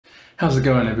How's it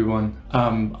going, everyone?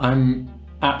 I'm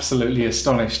absolutely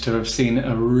astonished to have seen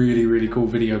a really cool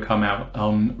video come out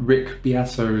on Rick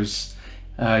Beato's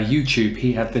YouTube.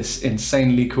 He had this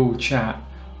insanely cool chat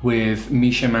with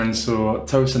Misha Mansoor,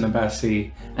 Tosin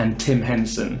Abasi and Tim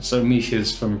Henson. So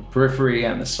Misha's from Periphery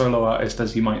and a solo artist,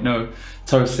 as you might know.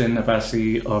 Tosin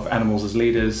Abasi of Animals as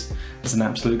Leaders is an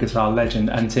absolute guitar legend,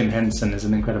 and Tim Henson is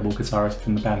an incredible guitarist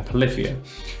from the band Polyphia.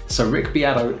 So Rick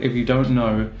Beato, if you don't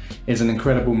know, is an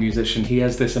incredible musician. He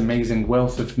has this amazing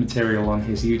wealth of material on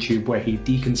his YouTube where he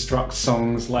deconstructs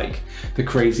songs like the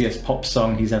craziest pop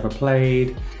song he's ever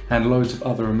played and loads of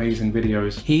other amazing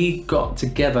videos. He got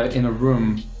together in a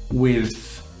room with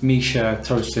Misha,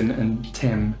 Tosin and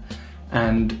Tim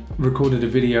and recorded a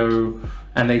video,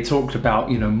 and they talked about,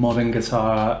 you know, modern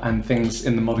guitar and things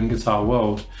in the modern guitar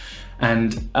world.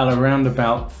 And at around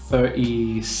about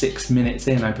 36 minutes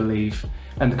in, I believe,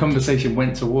 and the conversation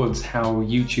went towards how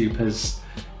YouTube has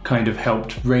kind of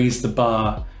helped raise the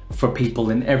bar for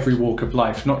people in every walk of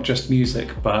life, not just music,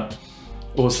 but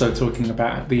also talking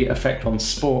about the effect on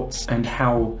sports and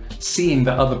how seeing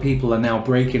that other people are now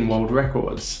breaking world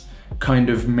records kind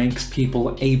of makes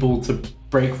people able to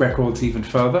break records even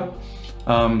further.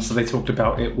 So they talked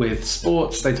about it with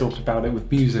sports, they talked about it with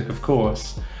music, of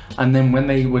course. And then when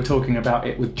they were talking about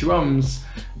it with drums,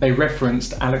 they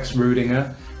referenced Alex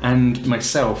Rudinger and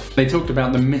myself. They talked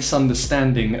about the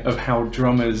misunderstanding of how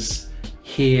drummers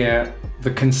hear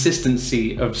the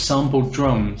consistency of sampled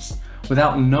drums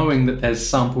without knowing that there's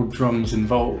sampled drums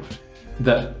involved.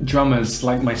 That drummers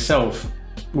like myself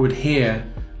would hear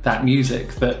that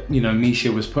music that, you know,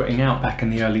 Misha was putting out back in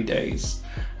the early days,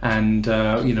 and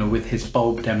you know, with his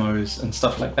bulb demos and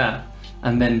stuff like that.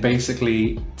 And then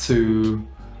basically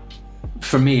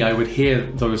for me, I would hear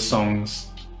those songs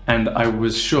and I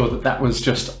was sure that that was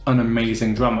just an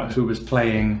amazing drummer who was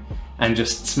playing and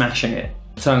just smashing it.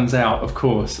 Turns out, of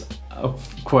course,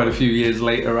 quite a few years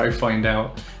later, I find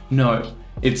out, no,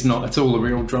 it's not at all a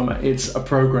real drummer. It's a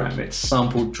program, it's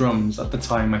sampled drums. At the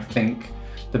time, I think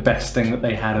the best thing that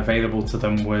they had available to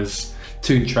them was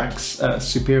Toontrack's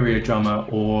Superior Drummer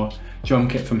or Drum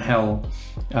Kit from Hell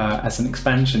as an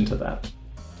expansion to that.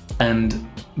 And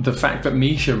the fact that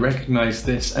Misha recognized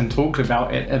this and talked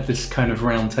about it at this kind of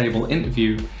roundtable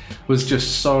interview was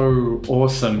just so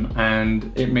awesome,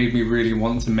 and it made me really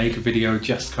want to make a video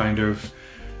just kind of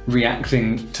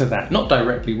reacting to that, not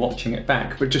directly watching it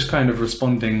back, but just kind of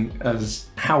responding as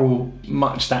how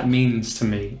much that means to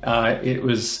me. It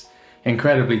was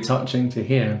incredibly touching to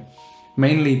hear,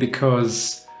 mainly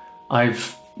because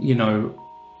I've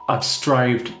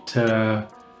strived to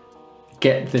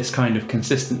get this kind of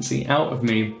consistency out of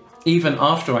me, even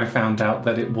after I found out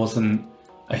that it wasn't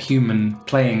a human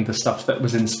playing the stuff that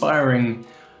was inspiring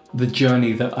the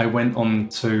journey that I went on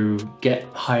to get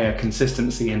higher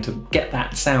consistency and to get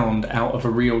that sound out of a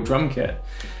real drum kit.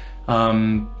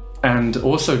 And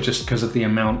also just because of the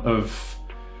amount of,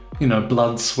 you know,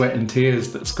 blood, sweat and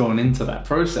tears that's gone into that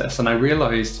process. And I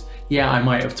realized, yeah, I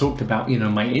might have talked about, you know,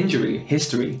 my injury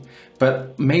history,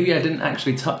 but maybe I didn't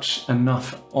actually touch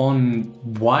enough on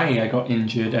why I got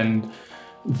injured and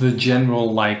the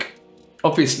general, like,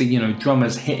 obviously, you know,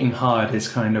 drummers hitting hard is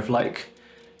kind of like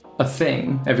a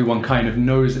thing. Everyone kind of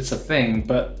knows it's a thing,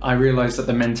 but I realized that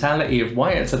the mentality of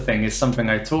why it's a thing is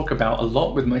something I talk about a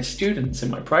lot with my students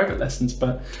in my private lessons,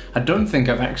 but I don't think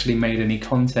I've actually made any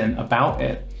content about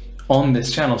it on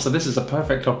this channel. So this is a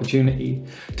perfect opportunity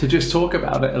to just talk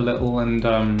about it a little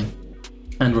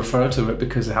and refer to it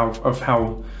because of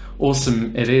how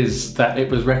awesome it is that it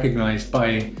was recognized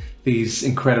by these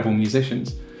incredible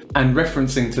musicians. And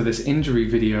referencing to this injury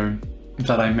video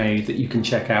that I made that you can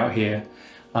check out here,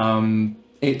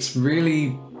 it's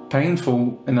really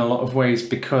painful in a lot of ways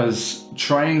because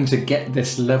trying to get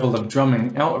this level of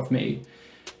drumming out of me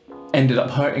ended up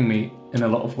hurting me in a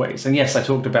lot of ways. And yes, I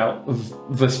talked about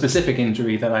the specific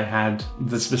injury that I had,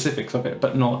 the specifics of it,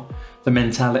 but not the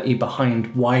mentality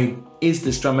behind why is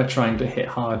this drummer trying to hit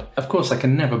hard. Of course, I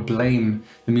can never blame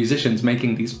the musicians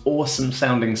making these awesome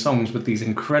sounding songs with these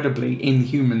incredibly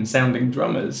inhuman sounding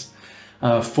drummers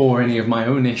for any of my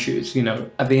own issues. You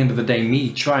know, at the end of the day,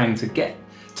 me trying to get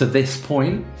to this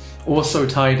point also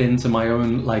tied into my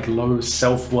own like low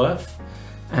self-worth.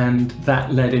 And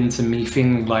that led into me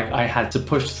feeling like I had to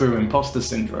push through imposter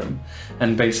syndrome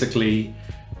and basically,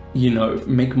 you know,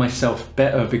 make myself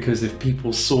better, because if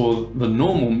people saw the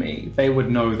normal me, they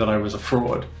would know that I was a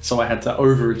fraud. So I had to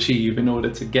overachieve in order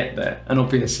to get there. And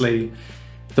obviously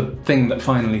the thing that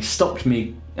finally stopped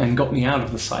me and got me out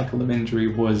of the cycle of injury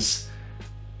was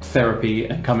therapy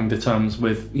and coming to terms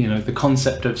with, you know, the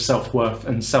concept of self-worth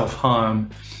and self-harm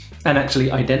And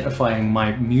actually identifying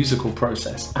my musical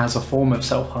process as a form of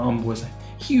self-harm was a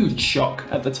huge shock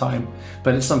at the time,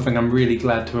 but it's something I'm really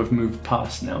glad to have moved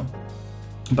past now.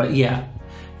 But yeah,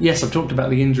 yes, I've talked about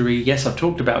the injury. Yes, I've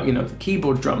talked about, you know, the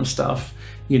keyboard drum stuff,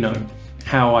 you know,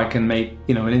 how I can make,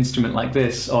 you know, an instrument like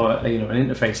this, or, you know, an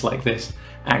interface like this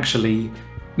actually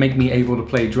make me able to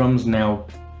play drums now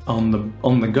on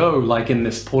the go, like in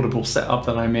this portable setup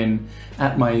that I'm in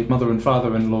at my mother and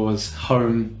father-in-law's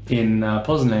home in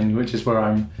Poznan, which is where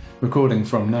I'm recording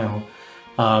from now.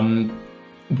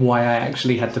 Why I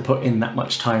actually had to put in that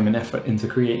much time and effort into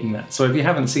creating that. So if you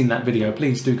haven't seen that video,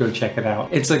 please do go check it out.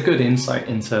 It's a good insight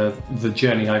into the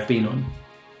journey I've been on.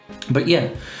 But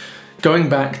yeah, going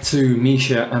back to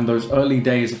Misha and those early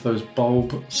days of those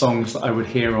Bulb songs that I would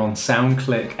hear on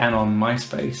SoundClick and on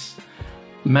MySpace,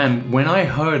 man, when I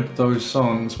heard those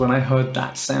songs, when I heard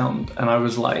that sound, and I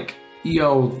was like,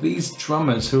 yo, these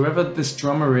drummers, whoever this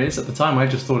drummer is, at the time I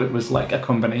just thought it was like a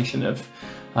combination of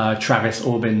Travis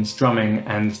Orbin's drumming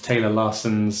and Taylor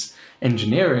Larson's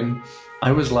engineering.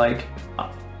 I was like,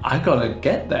 I gotta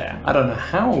get there. I don't know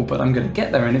how, but I'm gonna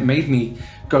get there. And it made me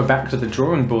go back to the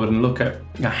drawing board and look at,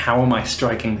 you know, how am I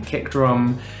striking the kick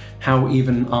drum? How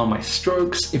even are my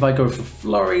strokes? If I go for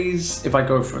flurries, if I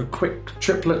go for quick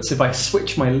triplets, if I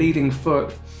switch my leading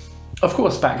foot. Of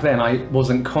course, back then I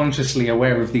wasn't consciously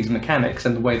aware of these mechanics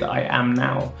in the way that I am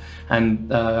now. And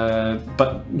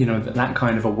but you know, that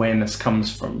kind of awareness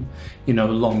comes from, you know,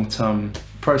 long-term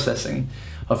processing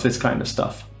of this kind of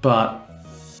stuff. But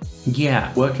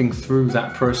yeah, working through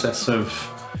that process of,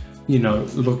 you know,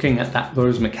 looking at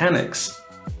those mechanics,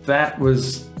 that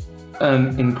was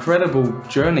an incredible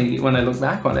journey when I look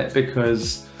back on it,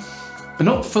 because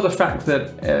not for the fact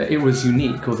that it was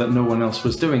unique or that no one else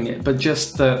was doing it, but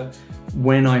just that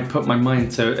when I put my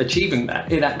mind to achieving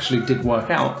that, it actually did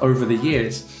work out over the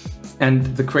years. And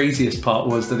the craziest part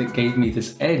was that it gave me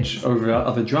this edge over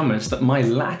other drummers, that my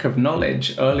lack of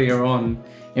knowledge earlier on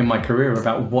in my career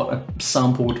about what a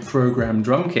sampled programmed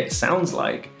drum kit sounds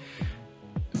like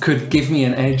could give me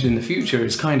an edge in the future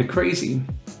is kind of crazy.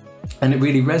 And it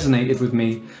really resonated with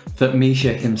me that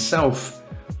Misha himself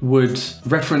would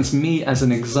reference me as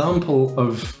an example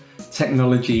of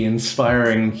technology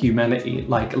inspiring humanity,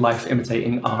 like life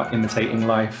imitating art imitating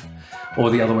life, or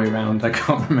the other way around, I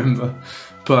can't remember.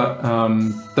 But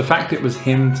the fact it was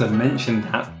him to mention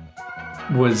that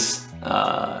was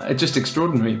just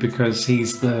extraordinary, because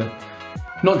he's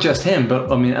not just him,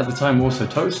 but I mean at the time also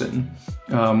Tosin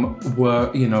were,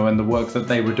 you know, and the work that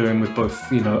they were doing with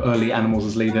both, you know, early Animals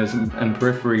as Leaders and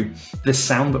Periphery, this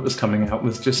sound that was coming out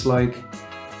was just like,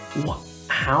 what,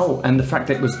 how? And the fact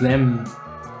that it was them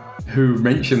who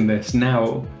mentioned this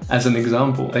now as an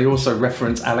example. They also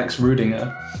reference Alex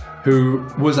Rudinger, who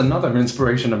was another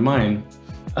inspiration of mine.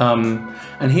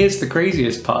 And here's the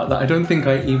craziest part that I don't think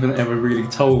I even ever really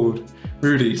told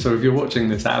Rudy. So if you're watching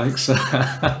this, Alex,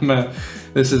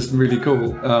 this is really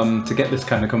cool to get this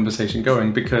kind of conversation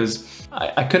going, because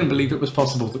I couldn't believe it was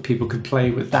possible that people could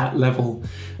play with that level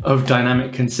of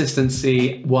dynamic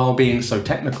consistency while being so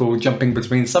technical, jumping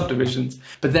between subdivisions.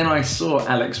 But then I saw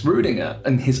Alex Rudinger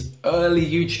in his early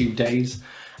YouTube days,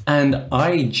 and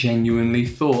I genuinely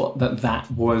thought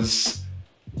that was,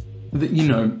 you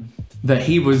know, that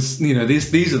he was, you know,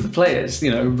 these are the players,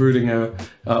 you know, Rudinger,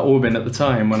 Orbin at the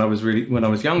time when I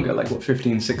was younger, like what,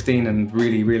 15, 16, and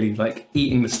really like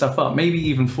eating the stuff up, maybe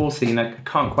even 14, I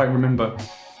can't quite remember.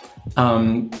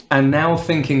 And now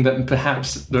thinking that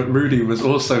perhaps that Rudy was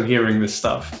also hearing this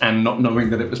stuff and not knowing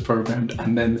that it was programmed,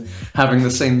 and then having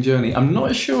the same journey. I'm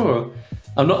not sure.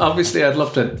 Obviously I'd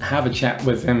love to have a chat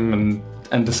with him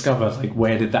and discover like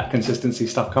where did that consistency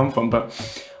stuff come from, but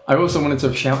I also wanted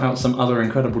to shout out some other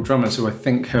incredible drummers who I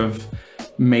think have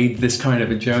made this kind of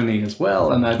a journey as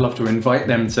well, and I'd love to invite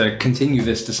them to continue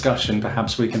this discussion.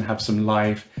 Perhaps we can have some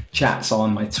live chats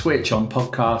on my Twitch, on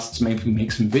podcasts, maybe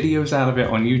make some videos out of it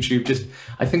on YouTube.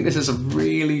 I think this is a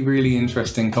really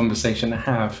interesting conversation to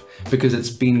have, because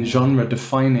it's been genre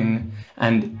defining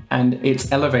and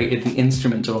it's elevated the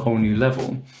instrument to a whole new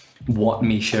level. What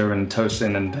Misha and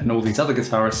Tosin and all these other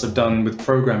guitarists have done with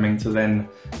programming to then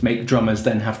make drummers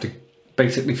then have to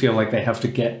basically feel like they have to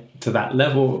get to that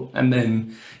level, and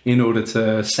then in order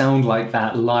to sound like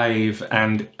that live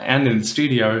and in the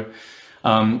studio.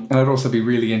 And I'd also be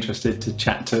really interested to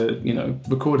chat to, you know,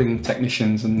 recording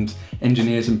technicians and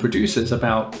engineers and producers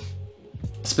about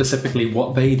specifically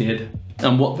what they did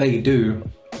and what they do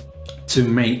to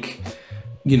make,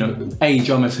 you know, A,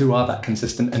 drummers who are that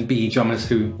consistent, and B, drummers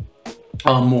who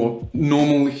are more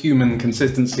normal human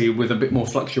consistency with a bit more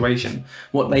fluctuation,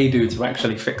 what they do to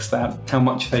actually fix that, how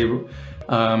much they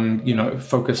you know,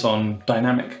 focus on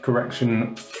dynamic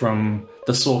correction from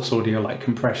the source audio, like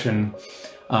compression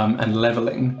and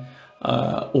leveling,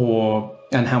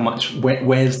 and how much,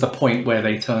 where's the point where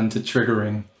they turn to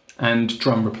triggering and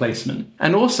drum replacement.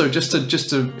 And also just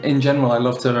to in general, I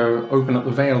love to open up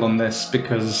the veil on this,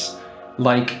 because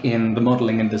like in the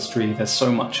modeling industry, there's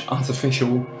so much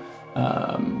artificial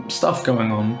stuff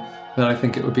going on that I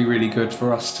think it would be really good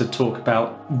for us to talk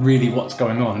about really what's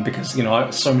going on, because, you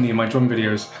know, so many of my drum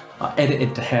videos are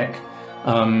edited to heck.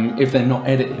 If they're not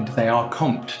edited, they are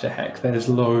comped to heck. There's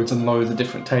loads and loads of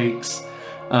different takes.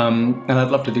 And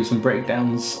I'd love to do some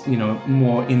breakdowns, you know,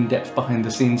 more in-depth behind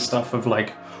the scenes stuff of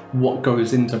like what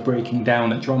goes into breaking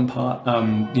down a drum part,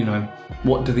 you know,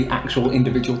 what do the actual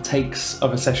individual takes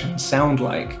of a session sound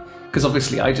like? Because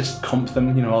obviously I just comp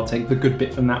them, you know, I'll take the good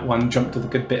bit from that one, jump to the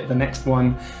good bit of the next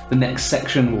one, the next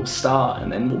section will start,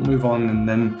 and then we'll move on, and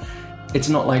then it's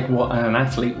not like what an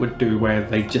athlete would do where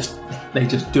they just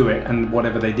do it and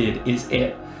whatever they did is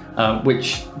it.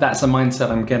 Which that's a mindset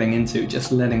I'm getting into,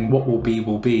 just letting what will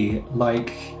be,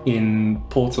 like in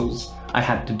Portals I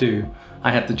had to do.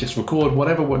 I had to just record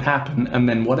whatever would happen, and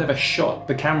then whatever shot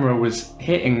the camera was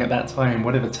hitting at that time,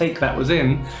 whatever take that was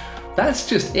in, that's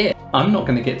just it. I'm not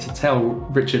going to get to tell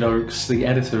Richard Oakes, the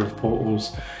editor of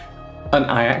Portals, and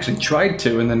I actually tried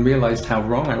to and then realized how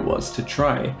wrong I was to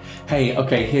try. Hey,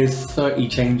 okay, here's 30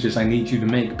 changes I need you to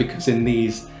make because in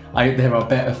these there are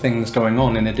better things going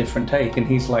on in a different take. And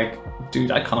he's like,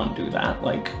 dude, I can't do that.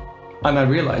 Like, and I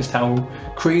realized how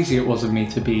crazy it was of me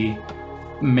to be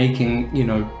making, you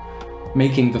know,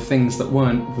 making the things that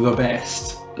weren't the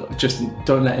best. Just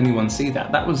don't let anyone see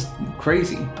that. That was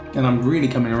crazy. And I'm really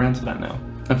coming around to that now.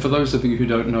 And for those of you who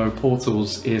don't know,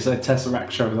 Portals is a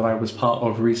Tesseract show that I was part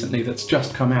of recently that's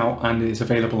just come out and is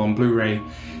available on Blu-ray.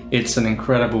 It's an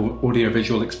incredible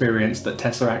audiovisual experience that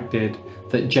Tesseract did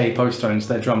that Jay Postones,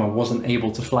 their drummer, wasn't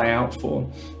able to fly out for.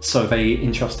 So they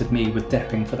entrusted me with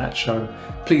depping for that show.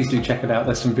 Please do check it out.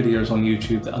 There's some videos on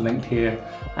YouTube that are linked here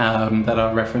that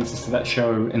are references to that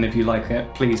show. And if you like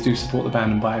it, please do support the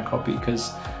band and buy a copy,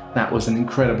 because that was an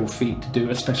incredible feat to do,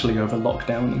 especially over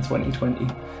lockdown in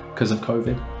 2020 because of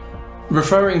COVID.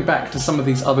 Referring back to some of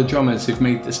these other drummers who've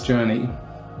made this journey,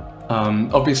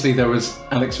 obviously there was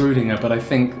Alex Rudinger, but I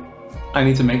think I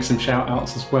need to make some shout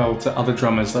outs as well to other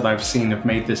drummers that I've seen have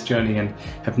made this journey and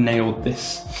have nailed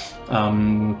this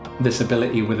this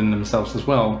ability within themselves as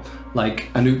well,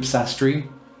 like Anup Sastry,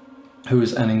 who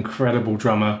is an incredible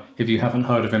drummer. If you haven't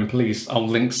heard of him, please, I'll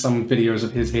link some videos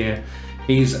of his here.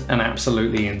 He's an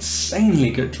absolutely insanely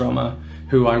good drummer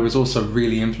who I was also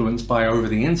really influenced by over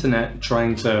the internet,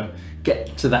 trying to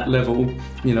get to that level,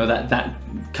 you know, that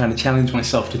kind of challenge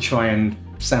myself to try and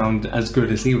sound as good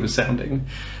as he was sounding,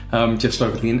 just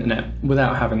over the internet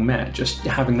without having met, just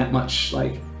having that much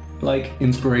like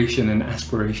inspiration and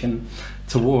aspiration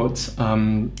towards.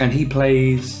 And he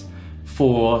plays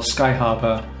for Sky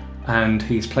Harbor and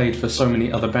he's played for so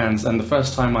many other bands. And the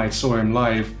first time I saw him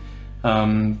live,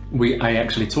 I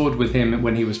actually toured with him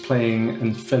when he was playing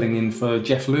and filling in for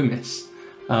Jeff Loomis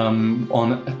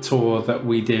on a tour that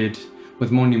we did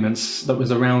with Monuments that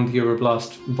was around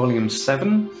Euroblast Volume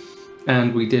 7,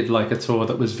 and we did like a tour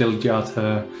that was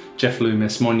Vildhjarta, Jeff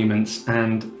Loomis, Monuments,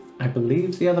 and I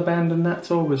believe the other band in that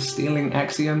tour was Stealing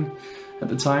Axiom at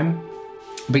the time.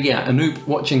 But yeah, Anup,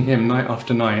 watching him night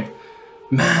after night,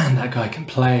 man, that guy can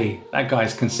play. That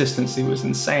guy's consistency was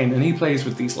insane. And he plays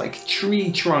with these like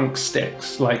tree trunk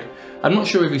sticks. Like, I'm not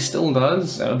sure if he still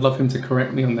does. I'd love him to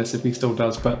correct me on this if he still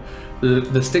does, but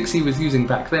the sticks he was using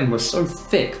back then were so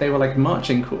thick, they were like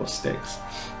marching course sticks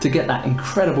to get that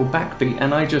incredible backbeat.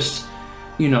 And I just,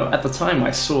 you know, at the time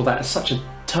I saw that as such a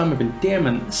term of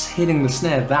endearment, hitting the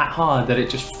snare that hard that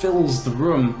it just fills the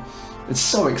room. It's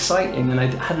so exciting, and I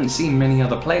hadn't seen many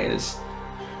other players.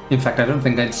 In fact, I don't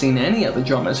think I'd seen any other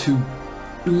drummers who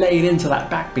laid into that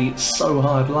backbeat so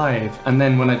hard live. And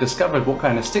then when I discovered what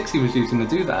kind of sticks he was using to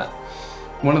do that,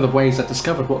 one of the ways I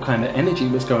discovered what kind of energy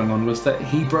was going on was that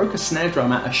he broke a snare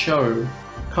drum at a show.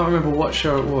 Can't remember what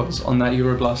show it was on that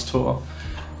Euroblast tour.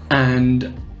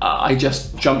 And I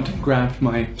just jumped and grabbed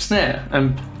my snare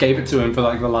and gave it to him for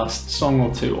like the last song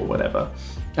or two or whatever.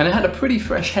 And it had a pretty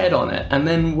fresh head on it. And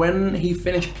then when he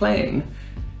finished playing,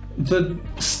 the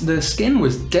skin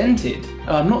was dented.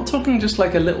 I'm not talking just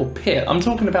like a little pit. I'm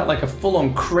talking about like a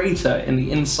full-on crater in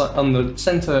the inside, on the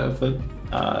center of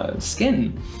the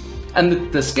skin.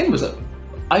 And the skin was,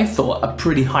 I thought, a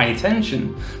pretty high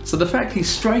tension. So the fact he's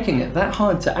striking it that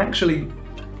hard to actually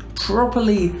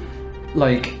properly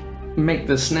like make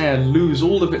the snare lose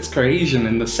all of its cohesion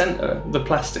in the center, the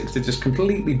plastics to just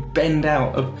completely bend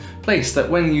out of place, that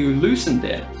when you loosened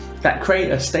it, that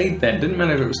crater stayed there. Didn't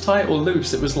matter if it was tight or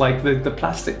loose. It was like the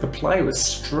plastic, the ply was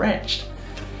stretched.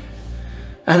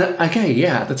 And okay,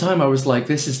 yeah, at the time I was like,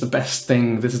 this is the best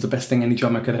thing any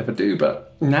drummer could ever do.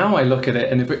 But now I look at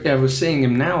it, and if I was seeing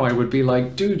him now, I would be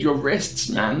like, dude, your wrists,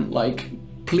 man, like,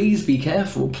 please be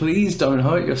careful. Please don't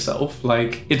hurt yourself.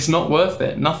 Like, it's not worth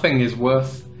it. Nothing is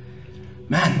worth,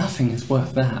 man, nothing is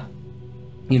worth that.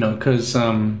 You know, because,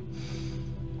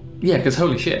 yeah, because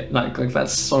holy shit, like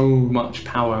that's so much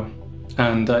power.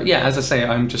 And yeah, as I say,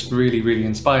 I'm just really, really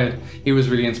inspired. He was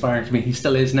really inspiring to me. He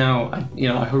still is now. You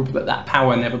know, I hope that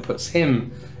power never puts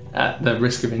him at the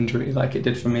risk of injury like it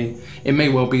did for me. It may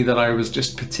well be that I was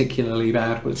just particularly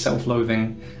bad with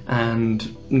self-loathing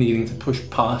and needing to push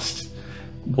past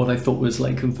what I thought was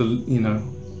like the, you know,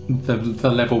 the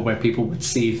level where people would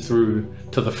see through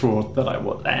to the fraud that I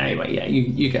was. Anyway, yeah,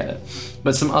 you get it.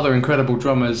 But some other incredible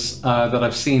drummers that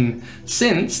I've seen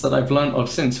since, that I've learned of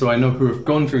since, who I know who have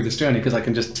gone through this journey, because I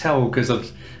can just tell because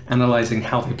of analysing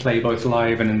how they play both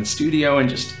live and in the studio, and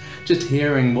just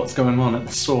hearing what's going on at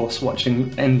the source,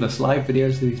 watching endless live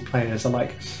videos of these players, are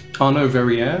like Arnaud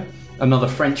Verrier, another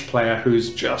French player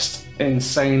who's just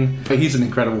insane. But he's an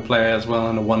incredible player as well,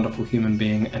 and a wonderful human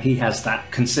being, and he has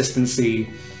that consistency,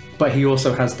 but he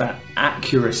also has that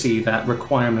accuracy, that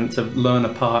requirement to learn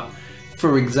a part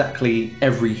for exactly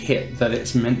every hit that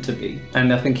it's meant to be.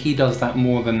 And I think he does that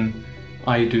more than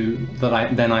I do,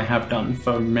 than I have done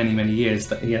for many, many years,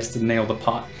 that he has to nail the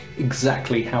part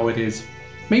exactly how it is.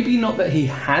 Maybe not that he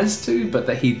has to, but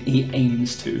that he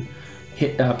aims to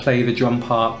play the drum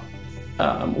part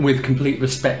with complete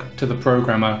respect to the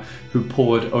programmer who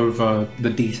poured over the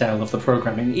detail of the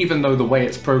programming. Even though the way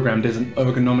it's programmed isn't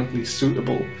ergonomically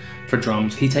suitable for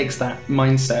drums, he takes that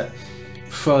mindset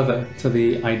further to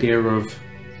the idea of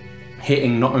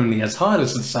hitting not only as hard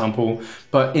as the sample,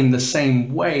 but in the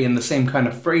same way, in the same kind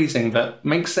of phrasing that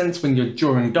makes sense when you're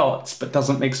drawing dots, but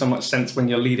doesn't make so much sense when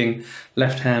you're leading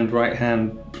left hand, right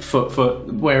hand, foot,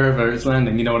 wherever it's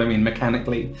landing, you know what I mean,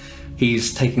 mechanically.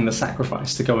 He's taking the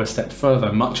sacrifice to go a step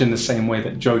further, much in the same way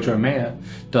that Jojo Mayer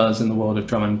does in the world of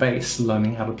drum and bass,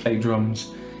 learning how to play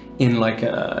drums in like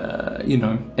a, you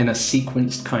know, in a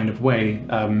sequenced kind of way,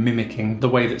 mimicking the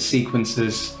way that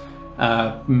sequences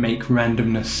make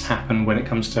randomness happen when it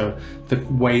comes to the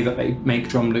way that they make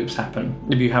drum loops happen.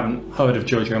 If you haven't heard of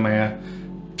Jojo Mayer,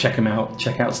 check him out.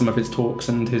 Check out some of his talks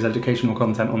and his educational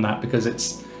content on that, because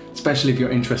it's, especially if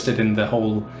you're interested in the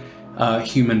whole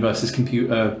human versus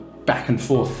computer back and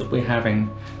forth that we're having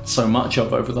so much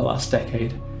of over the last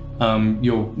decade,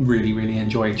 you'll really, really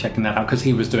enjoy checking that out, because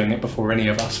he was doing it before any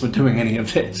of us were doing any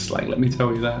of this, like, let me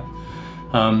tell you that.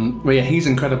 But yeah, he's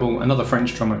incredible. Another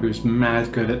French drummer who's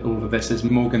mad good at all of this is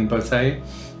Morgan Beauté.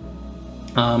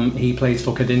 He plays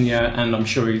for Cadinia, and I'm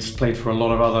sure he's played for a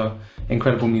lot of other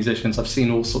incredible musicians. I've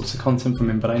seen all sorts of content from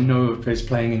him, but I know of his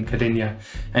playing in Cadinia,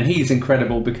 and he's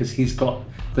incredible because he's got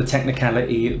the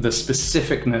technicality, the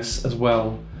specificness as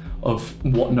well of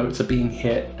what notes are being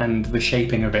hit and the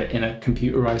shaping of it in a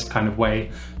computerized kind of way,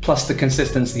 plus the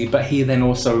consistency. But he then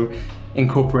also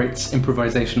incorporates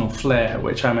improvisational flair,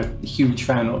 which I'm a huge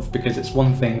fan of, because it's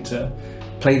one thing to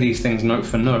play these things note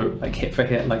for note, like hit for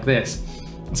hit like this.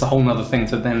 It's a whole nother thing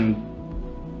to then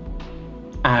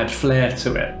add flair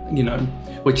to it, you know,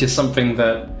 which is something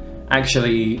that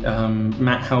actually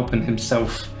Matt Halpin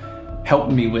himself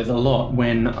helped me with a lot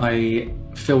when I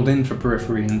filled in for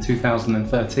Periphery in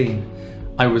 2013.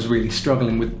 I was really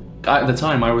struggling with, at the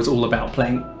time I was all about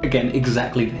playing, again,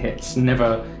 exactly the hits,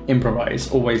 never improvise,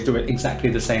 always do it exactly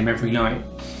the same every night.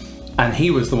 And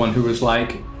he was the one who was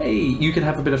like, hey, you can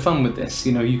have a bit of fun with this,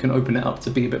 you know, you can open it up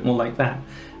to be a bit more like that.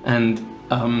 And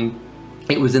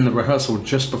it was in the rehearsal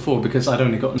just before, because I'd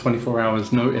only gotten 24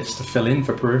 hours notice to fill in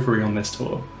for Periphery on this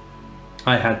tour.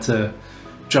 I had to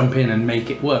jump in and make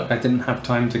it work. I didn't have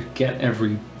time to get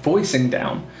every voicing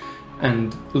down.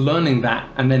 And learning that,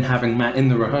 and then having Matt in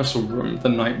the rehearsal room the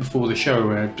night before the show,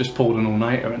 where I just pulled an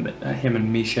all-nighter, and him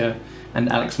and Misha and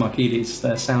Alex Markides,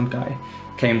 their sound guy,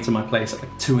 came to my place at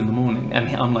like 2 in the morning, and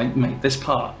I'm like, mate, this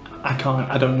part,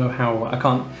 I don't know how, I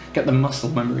can't get the muscle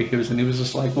memory he was in. He was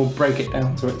just like, well, break it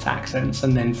down to its accents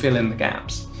and then fill in the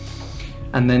gaps.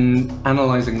 And then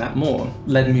analysing that more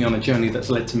led me on a journey that's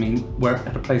led to me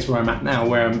at a place where I'm at now,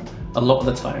 where a lot of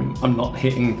the time I'm not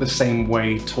hitting the same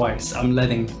way twice. I'm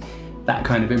letting that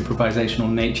kind of improvisational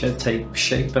nature take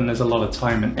shape, and there's a lot of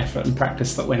time and effort and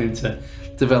practice that went into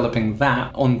developing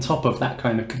that on top of that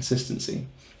kind of consistency.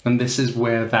 And this is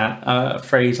where that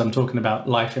phrase I'm talking about,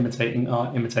 life imitating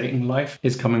art, imitating life,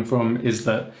 is coming from, is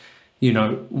that, you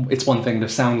know, it's one thing to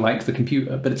sound like the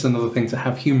computer, but it's another thing to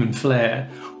have human flair,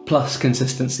 plus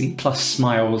consistency, plus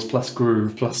smiles, plus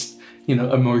groove, plus you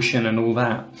know, emotion and all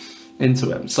that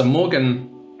into it. So Morgan,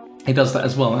 he does that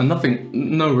as well, and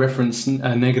no reference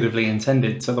negatively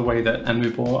intended to the way that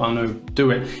Anoop or Arno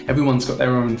do it. Everyone's got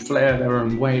their own flair, their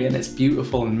own way, and it's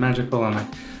beautiful and magical, and I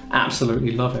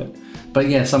absolutely love it. But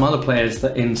yeah, some other players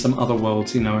that in some other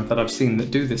worlds, you know, that I've seen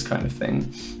that do this kind of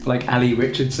thing, like Ali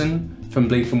Richardson from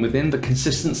Bleed From Within, the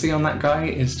consistency on that guy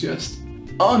is just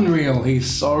unreal. He's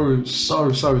so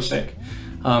sick.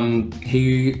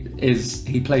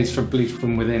 He plays for Bleed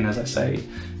From Within, as I say,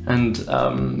 and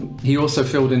he also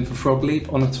filled in for Frog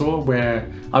Leap on a tour where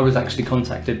I was actually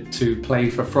contacted to play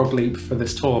for Frog Leap for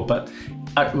this tour, but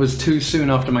it was too soon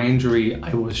after my injury.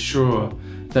 I was sure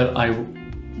that I'm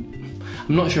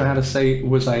not sure how to say,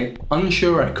 was I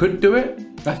unsure I could do it?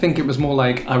 I think it was more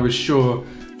like I was sure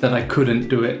that I couldn't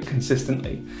do it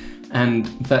consistently, and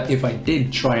that if I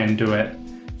did try and do it,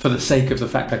 for the sake of the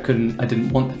fact I didn't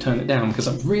want to turn it down, because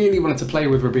I really wanted to play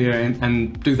with Rick Beato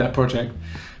and do that project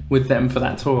with them for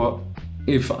that tour.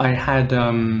 If I had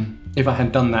done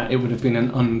that, it would have been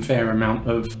an unfair amount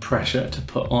of pressure to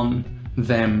put on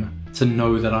them to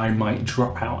know that I might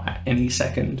drop out at any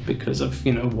second because of,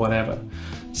 you know, whatever.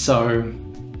 So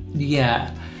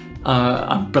yeah,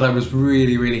 but I was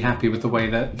really happy with the way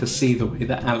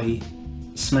that Ali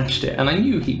smashed it, and I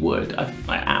knew he would. I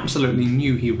absolutely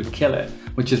knew he would kill it,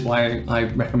 which is why I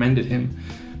recommended him.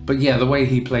 But yeah, the way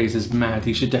he plays is mad.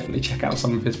 You should definitely check out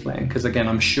some of his playing, because again,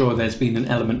 I'm sure there's been an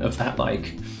element of that,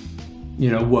 like, you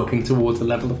know, working towards a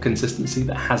level of consistency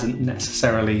that hasn't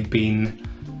necessarily been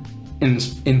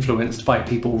influenced by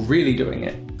people really doing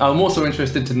it. I'm also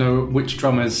interested to know which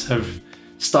drummers have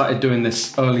started doing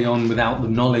this early on without the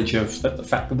knowledge of the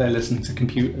fact that they're listening to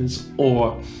computers,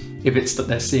 or if it's that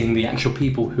they're seeing the actual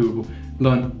people who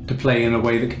learned to play in a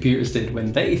way that computers did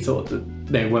when they thought that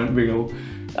they weren't real.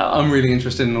 I'm really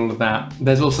interested in all of that.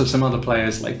 There's also some other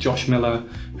players like Josh Miller,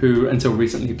 who until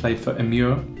recently played for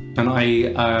Amur, and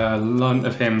I learned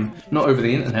of him not over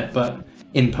the internet but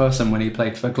in person when he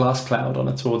played for Glass Cloud on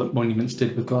a tour that Monuments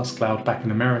did with Glass Cloud back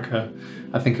in America.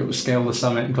 I think it was Scale the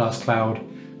Summit and Glass Cloud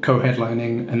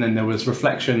co-headlining, and then there was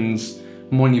Reflections,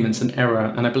 Monuments and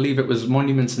Error, and I believe it was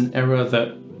Monuments and Error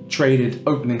that traded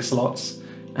opening slots,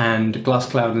 and Glass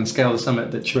Cloud and Scale the Summit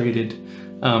that traded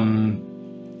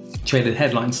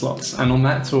headline slots. And on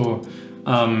that tour,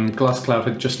 Glass Cloud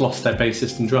had just lost their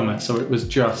bassist and drummer, so it was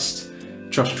just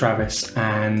Josh Travis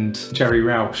and Jerry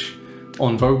Rausch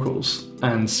on vocals.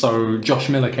 And so Josh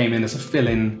Miller came in as a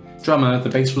fill-in drummer. The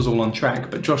bass was all on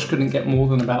track, but Josh couldn't get more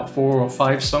than about 4 or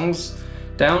 5 songs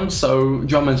down, so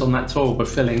drummers on that tour were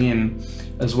filling in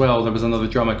as well. There was another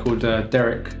drummer called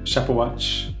Derek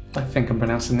Shapowatch, I think I'm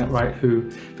pronouncing that right,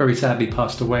 who very sadly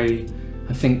passed away,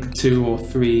 I think 2 or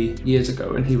 3 years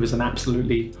ago, and he was an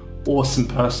absolutely awesome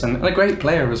person and a great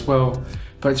player as well,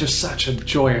 but just such a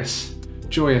joyous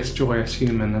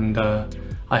human. And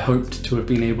I hoped to have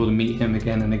been able to meet him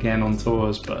again and again on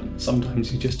tours, but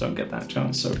sometimes you just don't get that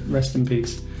chance, so rest in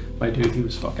peace, my dude. He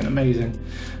was fucking amazing.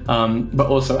 But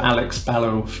also Alex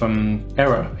Ballo from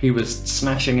Error, he was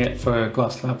smashing it for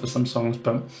Glass Cloud for some songs.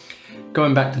 But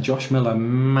going back to Josh Miller,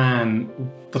 man,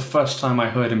 the first time I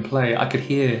heard him play, I could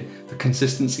hear the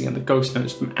consistency and the ghost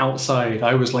notes from outside.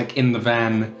 I was like in the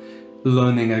van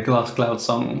learning a Glass Cloud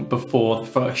song before the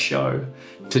first show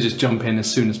to just jump in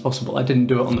as soon as possible. I didn't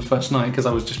do it on the first night because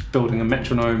I was just building a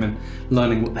metronome and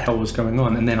learning what the hell was going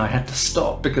on, and then I had to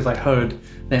stop because I heard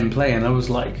them play and I was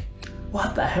like,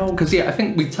 what the hell? Because yeah, I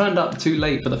think we turned up too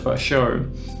late for the first show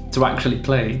to actually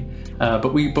play,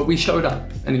 but we showed up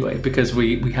anyway because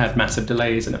we had massive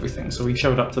delays and everything, so we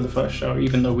showed up to the first show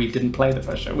even though we didn't play the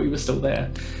first show. We were still there.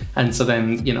 And so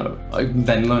then, you know,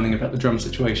 then learning about the drum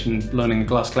situation, learning the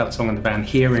Glass Cloud song in the van,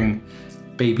 hearing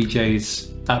Baby J's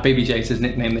his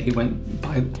nickname that he went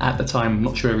by at the time, I'm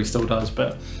not sure if he still does,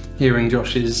 but hearing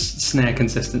Josh's snare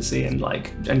consistency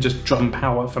and just drum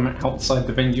power from outside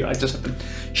the venue, I just had to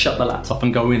shut the laptop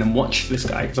and go in and watch this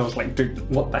guy because I was like, dude,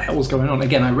 what the hell's going on?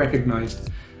 Again, I recognized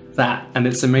that, and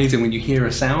it's amazing when you hear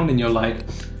a sound and you're like,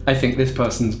 I think this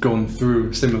person's gone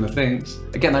through similar things.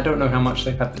 Again, I don't know how much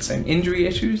they've had the same injury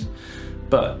issues,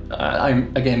 but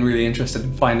I'm again really interested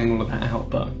in finding all of that out.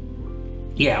 But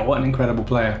yeah, what an incredible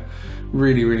player.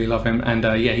 Really love him. And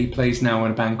yeah, he plays now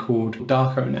in a band called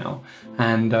Darko now,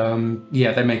 and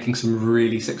yeah, they're making some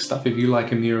really sick stuff. If you like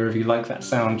Amura, if you like that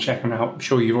sound, check him out. I'm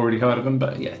sure you've already heard of him,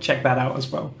 but yeah, check that out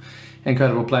as well.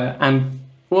 Incredible player. And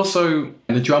also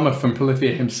the drummer from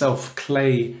Polyphia himself,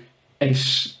 Clay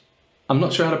Aish, I'm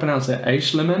not sure how to pronounce it,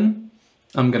 Aishleman,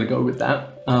 I'm gonna go with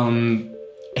that.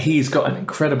 He's got an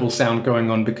incredible sound going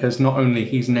on because not only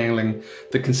he's nailing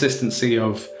the consistency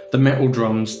of the metal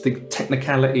drums, the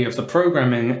technicality of the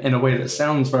programming in a way that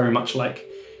sounds very much like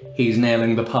he's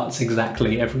nailing the parts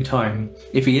exactly every time.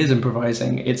 If he is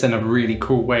improvising, it's in a really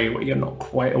cool way where you're not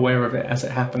quite aware of it as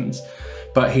it happens.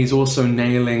 But he's also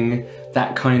nailing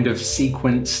that kind of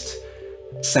sequenced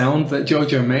sound that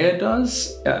Jojo Mayer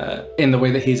does, in the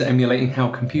way that he's emulating how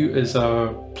computers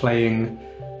are playing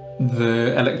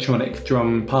the electronic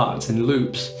drum parts in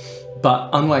loops. But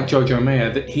unlike Jojo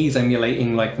Mayer, that he's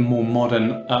emulating like the more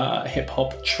modern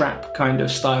hip-hop trap kind of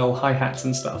style hi-hats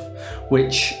and stuff,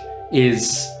 which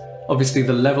is obviously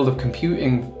the level of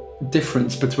computing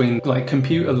difference between like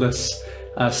computerless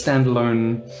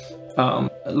standalone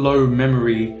low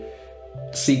memory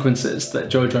sequences that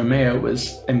Jojo Mayer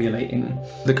was emulating,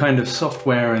 the kind of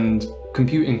software and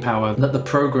computing power that the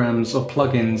programs or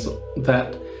plugins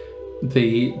that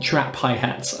the trap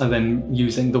hi-hats are then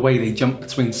using, the way they jump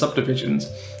between subdivisions,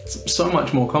 it's so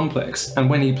much more complex. And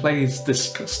when he plays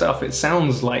this stuff, it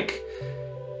sounds like,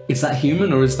 is that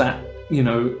human, or is that, you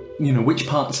know, which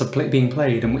parts are being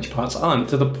played and which parts aren't,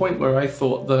 to the point where I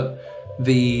thought that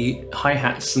the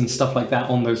hi-hats and stuff like that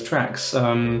on those tracks,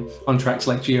 on tracks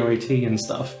like GOAT and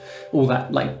stuff, all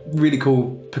that like really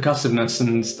cool percussiveness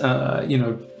and, you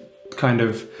know, kind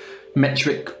of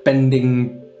metric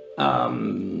bending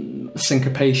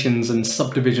syncopations and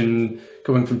subdivision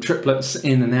going from triplets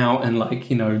in and out and like,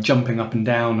 you know, jumping up and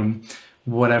down and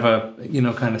whatever, you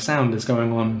know, kind of sound is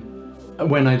going on.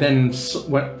 When I then,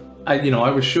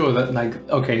 I was sure that like,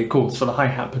 okay, cool, so the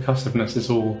hi-hat percussiveness is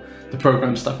all the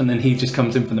program stuff, and then he just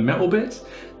comes in for the metal bits.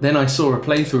 Then I saw a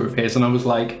playthrough of his and I was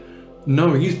like,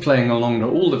 no, he's playing along to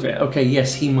all of it. Okay,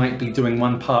 yes, he might be doing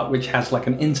one part which has like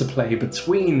an interplay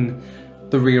between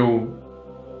the real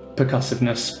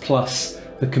percussiveness plus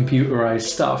the computerized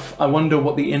stuff. I wonder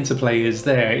what the interplay is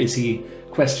there. Is he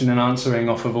question and answering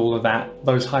off of all of that,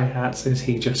 those hi-hats? Is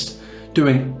he just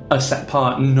doing a set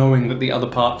part knowing that the other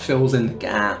part fills in the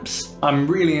gaps? I'm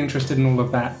really interested in all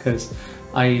of that because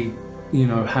I, you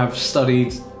know, have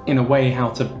studied in a way how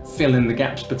to fill in the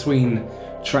gaps between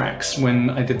tracks when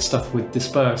I did stuff with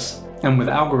Disperse and with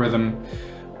Algorithm.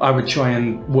 I would try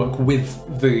and work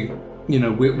with the, you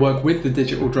know, work with the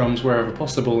digital drums wherever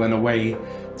possible in a way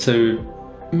to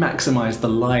maximize the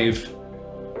live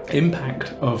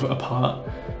impact of a part.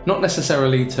 Not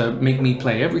necessarily to make me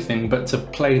play everything, but to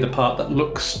play the part that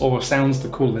looks or sounds the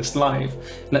coolest live,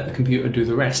 let the computer do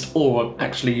the rest, or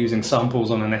actually using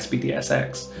samples on an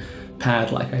SPDSX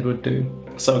pad like I would do.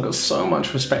 So I've got so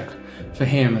much respect for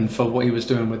him and for what he was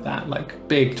doing with that, like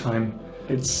big time.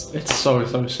 It's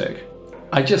so sick.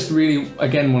 I just really,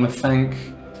 again, want to thank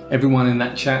everyone in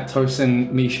that chat,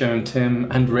 Tosin, Misha and Tim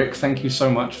and Rick. Thank you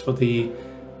so much for the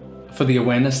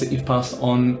awareness that you've passed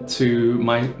on to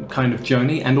my kind of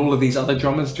journey and all of these other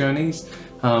drummers' journeys.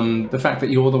 The fact that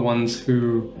you're the ones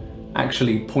who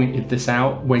actually pointed this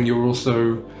out when you're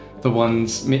also the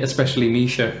ones, especially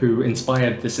Misha, who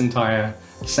inspired this entire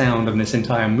sound and this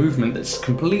entire movement that's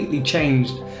completely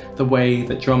changed the way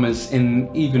that drummers in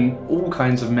even all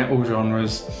kinds of metal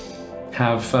genres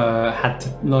have had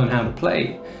to learn how to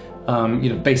play. You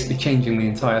know, basically changing the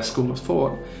entire school of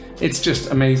thought. It's just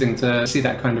amazing to see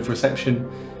that kind of reception.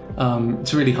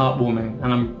 It's really heartwarming,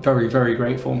 and I'm very, very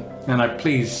grateful. And I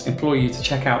please implore you to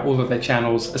check out all of their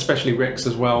channels, especially Rick's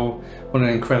as well. What an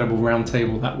incredible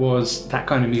roundtable that was. That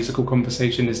kind of musical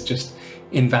conversation is just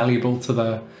invaluable to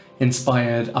the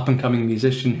inspired up-and-coming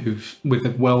musician who's with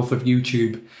a wealth of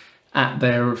YouTube at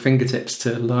their fingertips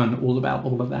to learn all about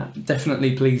all of that.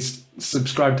 Definitely please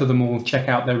subscribe to them all, check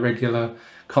out their regular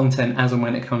content as and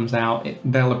when it comes out.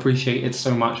 They'll appreciate it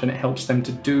so much, and it helps them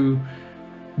to do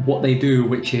what they do,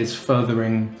 which is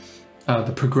furthering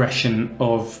the progression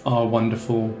of our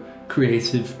wonderful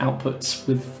creative outputs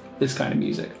with this kind of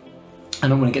music. I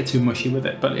don't want to get too mushy with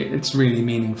it, but it's really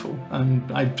meaningful, and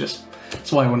that's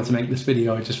why I wanted to make this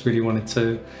video. I just really wanted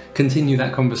to continue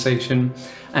that conversation.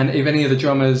 And if any of the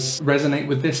drummers resonate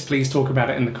with this, please talk about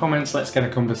it in the comments. Let's get a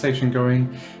conversation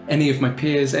going. Any of my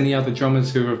peers, any other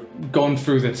drummers who have gone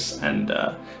through this and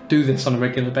do this on a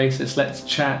regular basis, let's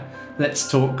chat, let's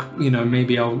talk. You know,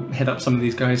 maybe I'll hit up some of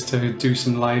these guys to do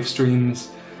some live streams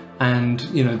and,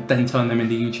 you know, then turn them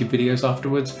into YouTube videos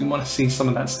afterwards. If you want to see some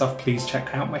of that stuff, please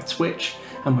check out my Twitch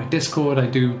and my Discord. I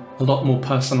do a lot more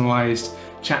personalized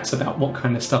chats about what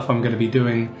kind of stuff I'm going to be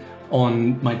doing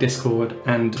on my Discord,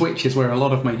 and Twitch is where a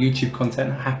lot of my YouTube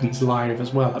content happens live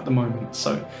as well at the moment,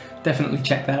 so definitely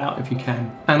check that out if you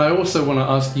can. And I also want to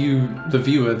ask you, the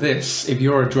viewer, this: if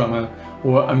you're a drummer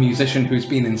or a musician who's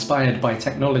been inspired by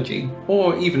technology,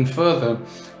 or even further,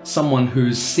 someone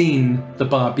who's seen the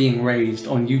bar being raised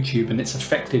on YouTube and it's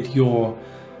affected your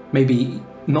maybe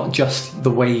not just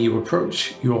the way you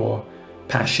approach your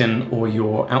passion or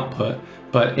your output,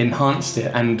 but enhanced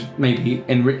it and maybe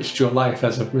enriched your life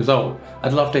as a result.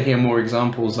 I'd love to hear more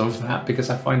examples of that because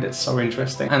I find it so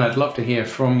interesting, and I'd love to hear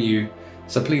from you.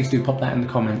 So please do pop that in the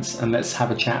comments and let's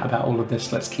have a chat about all of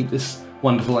this. Let's keep this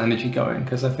wonderful energy going,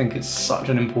 because I think it's such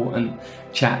an important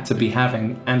chat to be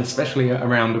having, and especially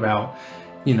around about,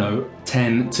 you know,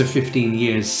 10 to 15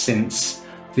 years since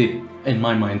the, in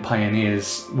my mind,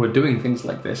 pioneers were doing things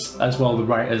like this, as well the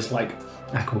writers like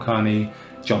Akhil Khani,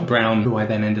 John Brown, who I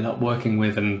then ended up working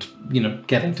with and, you know,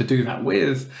 getting to do that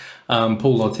with,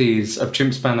 Paul Ortiz of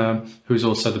Chimp Spanner, who's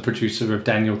also the producer of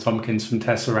Daniel Tompkins from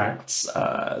Tesseract's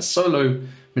solo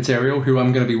material, who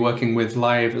I'm going to be working with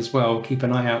live as well. Keep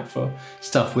an eye out for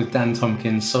stuff with Dan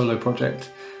Tompkins' solo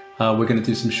project. We're going to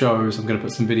do some shows, I'm going to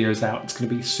put some videos out. It's going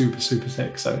to be super, super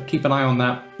sick, so keep an eye on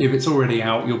that. If it's already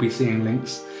out, you'll be seeing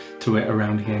links to it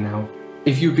around here now.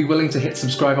 If you'd be willing to hit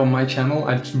subscribe on my channel,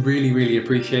 I'd really, really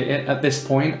appreciate it. At this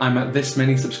point, I'm at this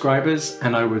many subscribers,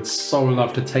 and I would so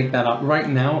love to take that up. Right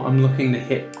now, I'm looking to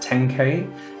hit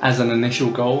 10K as an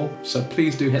initial goal, so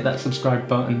please do hit that subscribe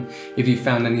button if you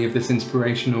found any of this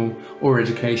inspirational or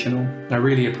educational. I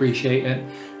really appreciate it,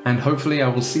 and hopefully I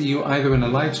will see you either in a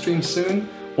live stream soon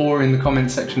or in the comment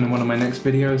section in one of my next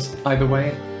videos. Either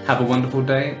way, have a wonderful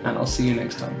day, and I'll see you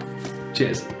next time.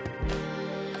 Cheers.